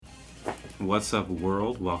What's up,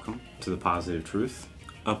 world? Welcome to The Positive Truth,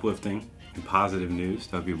 uplifting and positive news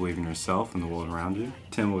to help you believe in yourself and the world around you.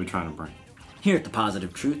 Tim, what are we trying to bring? Here at The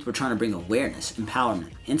Positive Truth, we're trying to bring awareness,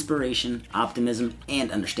 empowerment, inspiration, optimism, and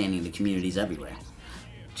understanding to communities everywhere.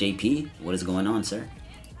 JP, what is going on, sir?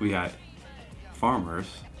 We got farmers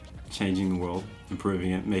changing the world, improving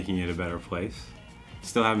it, making it a better place.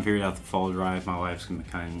 Still haven't figured out the fall drive. My wife's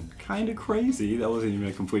kind of crazy. That wasn't even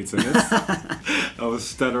a complete sentence. I was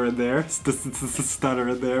stuttering there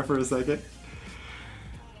for a second.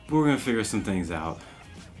 But we're going to figure some things out.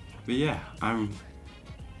 But yeah, I'm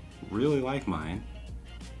really like mine.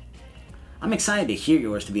 I'm excited to hear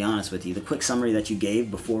yours, to be honest with you. The quick summary that you gave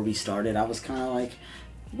before we started, I was kind of like,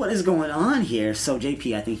 what is going on here? So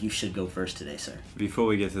JP, I think you should go first today, sir. Before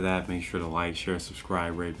we get to that, make sure to like, share,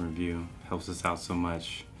 subscribe, rate, and review. Helps us out so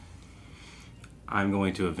much. I'm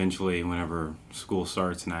going to eventually, whenever school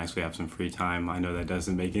starts and I actually have some free time, I know that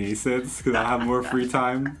doesn't make any sense because I have more free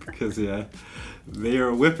time because, they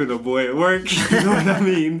are whipping a boy at work. You know what I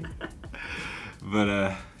mean?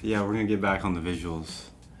 But, we're going to get back on the visuals.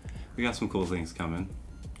 We got some cool things coming.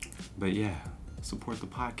 But, support the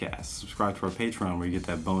podcast. Subscribe to our Patreon where you get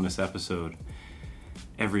that bonus episode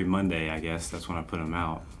every Monday, I guess. That's when I put them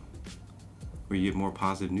out. Where you get more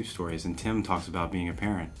positive news stories. And Tim talks about being a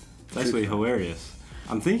parent. It's actually hilarious.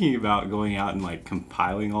 I'm thinking about going out and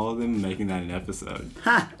compiling all of them and making that an episode.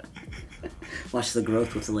 Ha! Watch the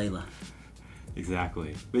growth with Layla.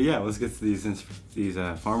 Exactly. But let's get to these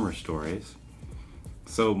farmer stories.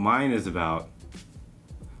 So mine is about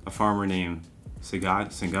a farmer named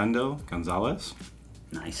Segundo Gonzalez.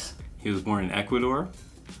 Nice. He was born in Ecuador,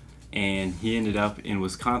 and he ended up in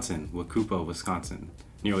Wisconsin, Wacupa, Wisconsin,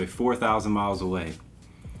 nearly 4,000 miles away.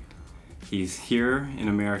 He's here in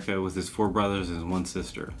America with his 4 brothers and 1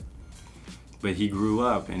 sister. But he grew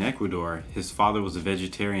up in Ecuador. His father was a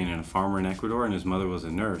vegetarian and a farmer in Ecuador, and his mother was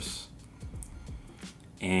a nurse.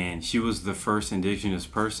 And she was the first indigenous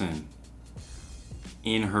person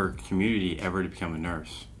in her community ever to become a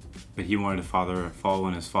nurse. But he wanted to follow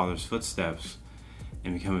in his father's footsteps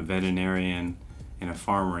and become a veterinarian and a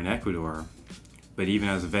farmer in Ecuador. But even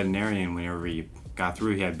as a veterinarian, whenever he got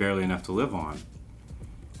through, he had barely enough to live on.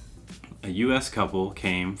 A U.S. couple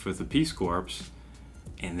came for the Peace Corps,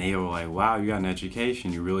 and they were like, wow, you got an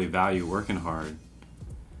education, you really value working hard.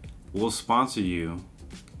 We'll sponsor you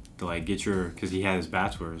to get because he had his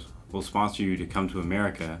bachelor's, we'll sponsor you to come to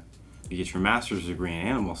America to get your master's degree in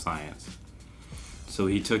animal science. So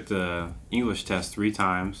he took the English test 3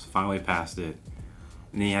 times, finally passed it,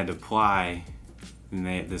 and then he had to apply, and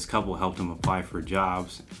this couple helped him apply for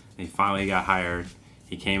jobs. He finally got hired.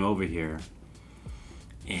 He came over here,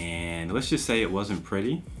 and let's just say it wasn't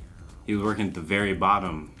pretty. He was working at the very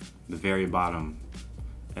bottom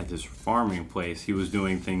at this farming place. He was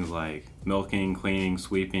doing things like milking, cleaning,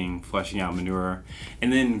 sweeping, flushing out manure,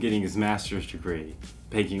 and then getting his master's degree,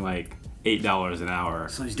 making $8 an hour.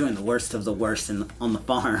 So he's doing the worst of the worst on the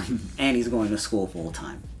farm, and he's going to school full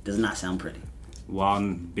time. Does not sound pretty. While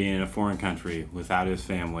being in a foreign country, without his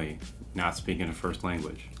family, not speaking a first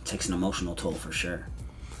language. Takes an emotional toll for sure.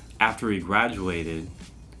 After he graduated,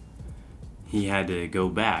 he had to go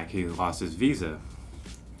back. He lost his visa.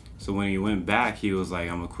 So when he went back, he was like,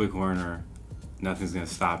 I'm a quick learner. Nothing's going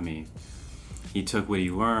to stop me. He took what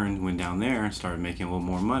he learned, went down there, and started making a little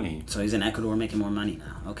more money. So he's in Ecuador making more money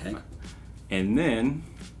now. Okay. And then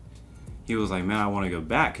he was like, man, I want to go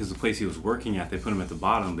back, because the place he was working at, they put him at the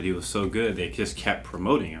bottom, but he was so good, they just kept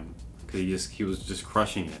promoting him, because he was just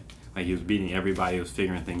crushing it. He was beating everybody, he was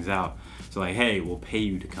figuring things out. So hey, we'll pay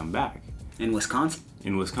you to come back. In Wisconsin?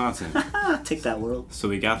 In Wisconsin. Take that, world. So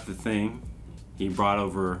he got the thing. He brought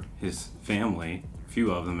over his family, a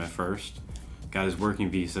few of them at first, got his working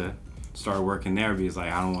visa, started working there, but he's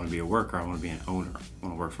like, I don't want to be a worker, I want to be an owner. I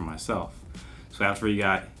want to work for myself. So after he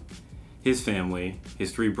got his family,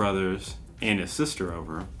 his 3 brothers, and his sister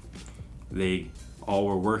over, they all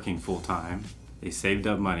were working full time. They saved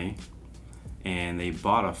up money, and they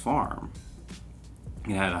bought a farm.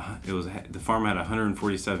 The farm had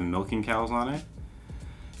 147 milking cows on it,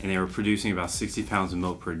 and they were producing about 60 pounds of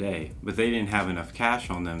milk per day. But they didn't have enough cash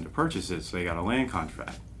on them to purchase it, so they got a land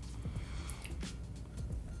contract.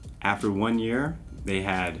 After 1 year, they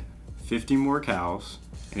had 50 more cows,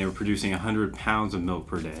 and they were producing 100 pounds of milk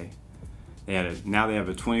per day. Now they have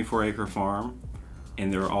a 24-acre farm,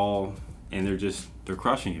 and they're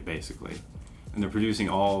crushing it basically, and they're producing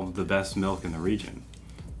all the best milk in the region.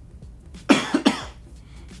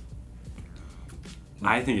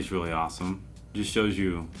 I think it's really awesome. Just shows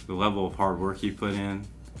you the level of hard work he put in,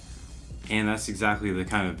 And that's exactly the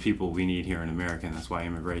kind of people we need here in America, and that's why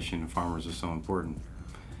immigration and farmers are so important.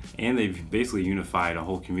 And they've basically unified a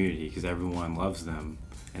whole community because everyone loves them.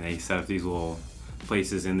 And they set up these little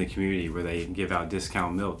places in the community where they give out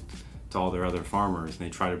discount milk to all their other farmers. And they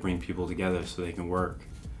try to bring people together so they can work,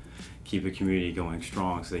 keep a community going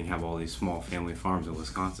strong so they can have all these small family farms in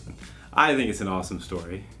Wisconsin. I think it's an awesome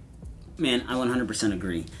story. Man, I 100%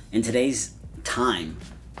 agree. In today's time,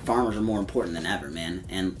 farmers are more important than ever, man.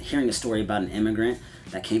 And hearing a story about an immigrant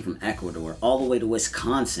that came from Ecuador all the way to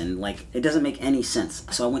Wisconsin, like, it doesn't make any sense.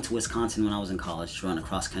 So I went to Wisconsin when I was in college to run a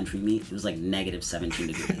cross-country meet. It was like negative 17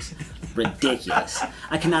 degrees. Ridiculous.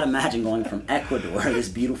 I cannot imagine going from Ecuador, this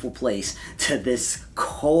beautiful place, to this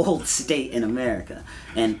cold state in America.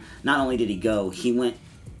 And not only did he go, he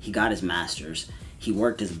got his master's. He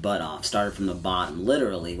worked his butt off, started from the bottom,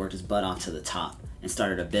 literally worked his butt off to the top, and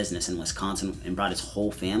started a business in Wisconsin and brought his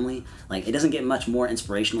whole family. Like, it doesn't get much more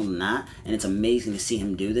inspirational than that, and it's amazing to see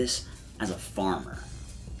him do this as a farmer.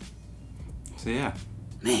 So yeah.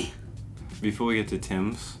 Man. Before we get to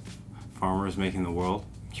Tim's Farmers Making the World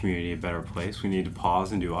Community a Better Place, we need to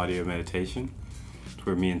pause and do audio meditation. It's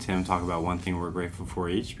where me and Tim talk about one thing we're grateful for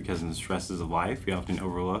each, because in the stresses of life, we often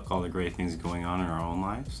overlook all the great things going on in our own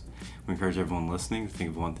lives. We encourage everyone listening to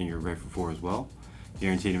think of one thing you're grateful for as well.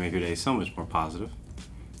 Guaranteed to make your day so much more positive.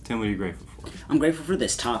 Tim, what are you grateful for? I'm grateful for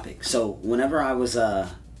this topic. So whenever I was,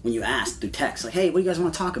 when you asked through text, like, hey, what do you guys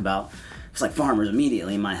want to talk about? It's like farmers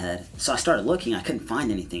immediately in my head. So I started looking. I couldn't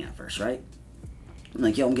find anything at first, right? I'm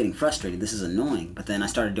like, yo, I'm getting frustrated. This is annoying. But then I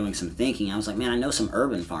started doing some thinking. I was like, man, I know some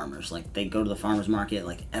urban farmers. Like, they go to the farmer's market,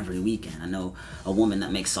 like, every weekend. I know a woman that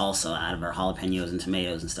makes salsa out of her jalapenos and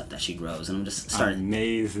tomatoes and stuff that she grows. And I'm just started...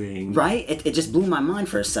 Amazing. Right? It just blew my mind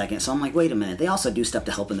for a second. So I'm like, wait a minute. They also do stuff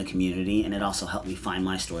to help in the community. And it also helped me find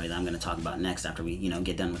my story that I'm going to talk about next after we,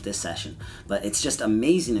 get done with this session. But it's just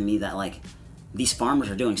amazing to me that, like, these farmers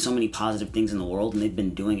are doing so many positive things in the world. And they've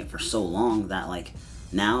been doing it for so long that, like,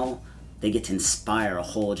 now... they get to inspire a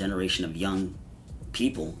whole generation of young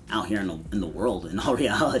people out here in the world, in all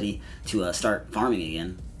reality, to start farming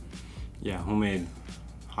again. Yeah, homemade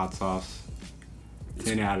hot sauce,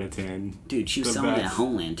 10 out of 10. Dude, she was selling it at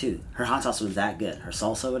Homeland, too. Her hot sauce was that good. Her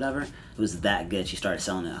salsa, whatever, it was that good. She started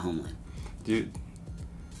selling it at Homeland. Dude,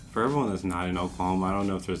 for everyone that's not in Oklahoma, I don't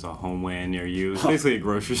know if there's a Homeland near you. It's basically a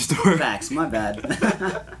grocery store. Facts, my bad.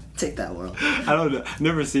 Take that, world. I don't know.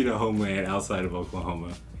 Never seen a Homeland outside of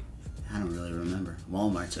Oklahoma. I don't really remember.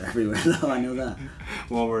 Walmarts are everywhere, though. I know that.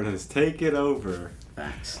 Walmart has taken over.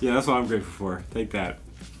 Facts. Yeah, that's what I'm grateful for. Take that.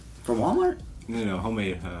 For Walmart? No,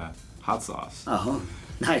 homemade hot sauce. Oh,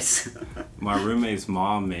 nice. My roommate's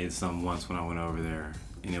mom made some once when I went over there,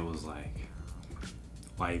 and it was like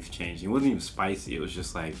life-changing. It wasn't even spicy. It was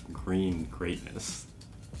just like green greatness.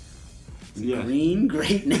 Yeah. Green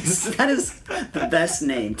greatness. That is the best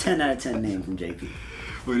name. 10 out of 10 name from JP.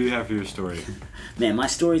 What do you have for your story? Man, my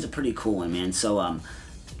story's a pretty cool one, man. So,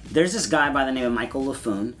 there's this guy by the name of Michael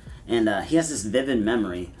LaFoon, and he has this vivid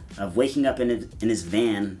memory of waking up in his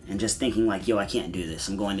van and just thinking like, yo, I can't do this.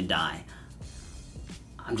 I'm going to die.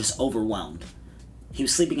 I'm just overwhelmed. He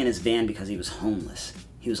was sleeping in his van because he was homeless.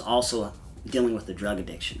 He was also dealing with a drug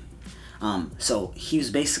addiction. So he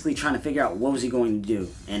was basically trying to figure out what was he going to do.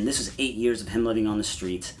 And this was 8 years of him living on the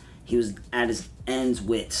streets. He was at his end's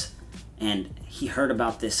wits. And he heard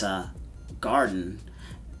about this garden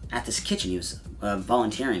at this kitchen he was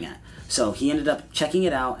volunteering at. So he ended up checking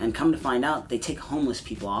it out, and come to find out, they take homeless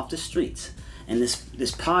people off the streets. And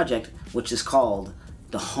this project, which is called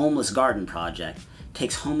the Homeless Garden Project,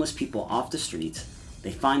 takes homeless people off the streets.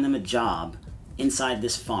 They find them a job inside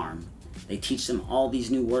this farm. They teach them all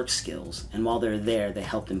these new work skills. And while they're there, they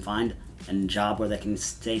help them find a job where they can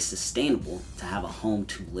stay sustainable to have a home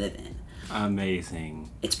to live in. Amazing.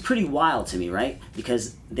 It's pretty wild to me, right?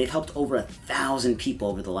 Because they've helped over 1,000 people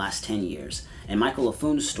over the last 10 years. And Michael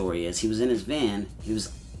LaFoon's story is he was in his van, he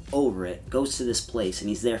was over it, goes to this place, and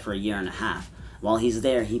he's there for 1.5 years. While he's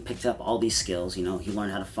there, he picked up all these skills. He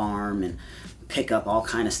learned how to farm and pick up all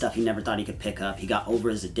kind of stuff he never thought he could pick up. He got over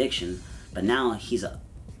his addiction, but now he's a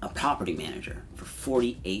property manager for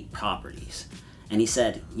 48 properties. And he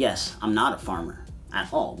said, yes, I'm not a farmer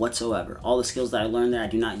at all, whatsoever. All the skills that I learned there, I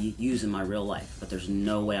do not use in my real life. But there's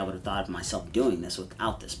no way I would have thought of myself doing this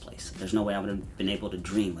without this place. There's no way I would have been able to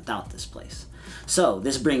dream without this place. So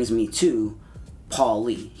this brings me to Paul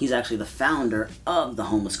Lee. He's actually the founder of the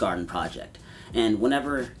Homeless Garden Project. And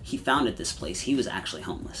whenever he founded this place, he was actually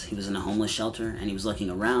homeless. He was in a homeless shelter, and he was looking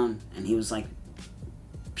around, and he was like,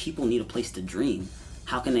 people need a place to dream.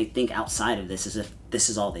 How can they think outside of this as if this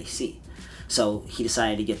is all they see? So he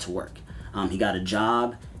decided to get to work. He got a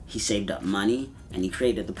job, he saved up money, and he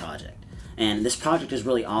created the project. And this project is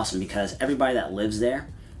really awesome because everybody that lives there,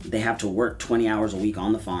 They have to work 20 hours a week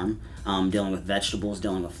on the farm, dealing with vegetables,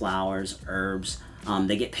 dealing with flowers, herbs.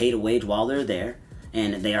 They get paid a wage while they're there,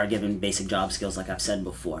 and they are given basic job skills like I've said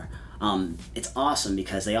before. It's awesome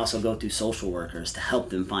because they also go through social workers to help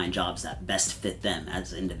them find jobs that best fit them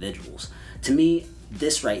as individuals. To me,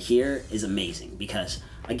 this right here is amazing because,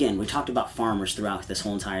 again, we talked about farmers throughout this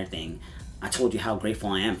whole entire thing. I told you how grateful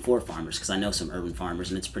I am for farmers because I know some urban farmers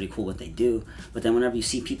and it's pretty cool what they do. But then whenever you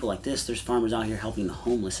see people like this, there's farmers out here helping the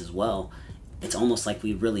homeless as well. It's almost like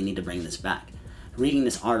we really need to bring this back. Reading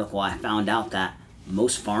this article, I found out that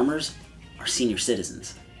most farmers are senior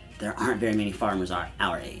citizens. There aren't very many farmers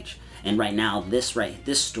our age. And right now, this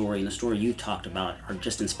story and the story you talked about are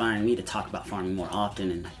just inspiring me to talk about farming more often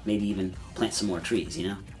and maybe even plant some more trees, you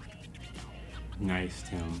know? Nice,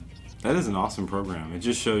 Tim. That is an awesome program. It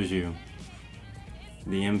just shows you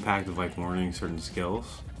the impact of like learning certain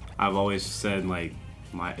skills. I've always said like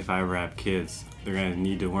if I ever have kids, they're gonna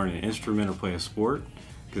need to learn an instrument or play a sport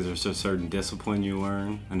because there's a certain discipline you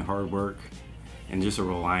learn and hard work and just a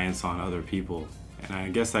reliance on other people. And I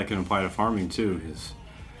guess that can apply to farming too, because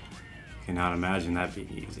I cannot imagine that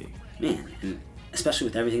being easy. Man, and especially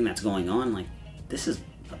with everything that's going on, like this is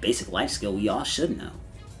a basic life skill we all should know.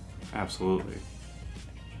 Absolutely.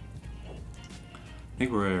 I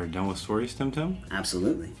think we're done with stories, Tim.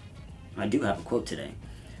 Absolutely. I do have a quote today.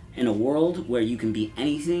 In a world where you can be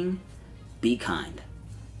anything, be kind.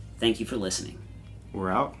 Thank you for listening. We're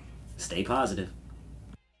out. Stay positive.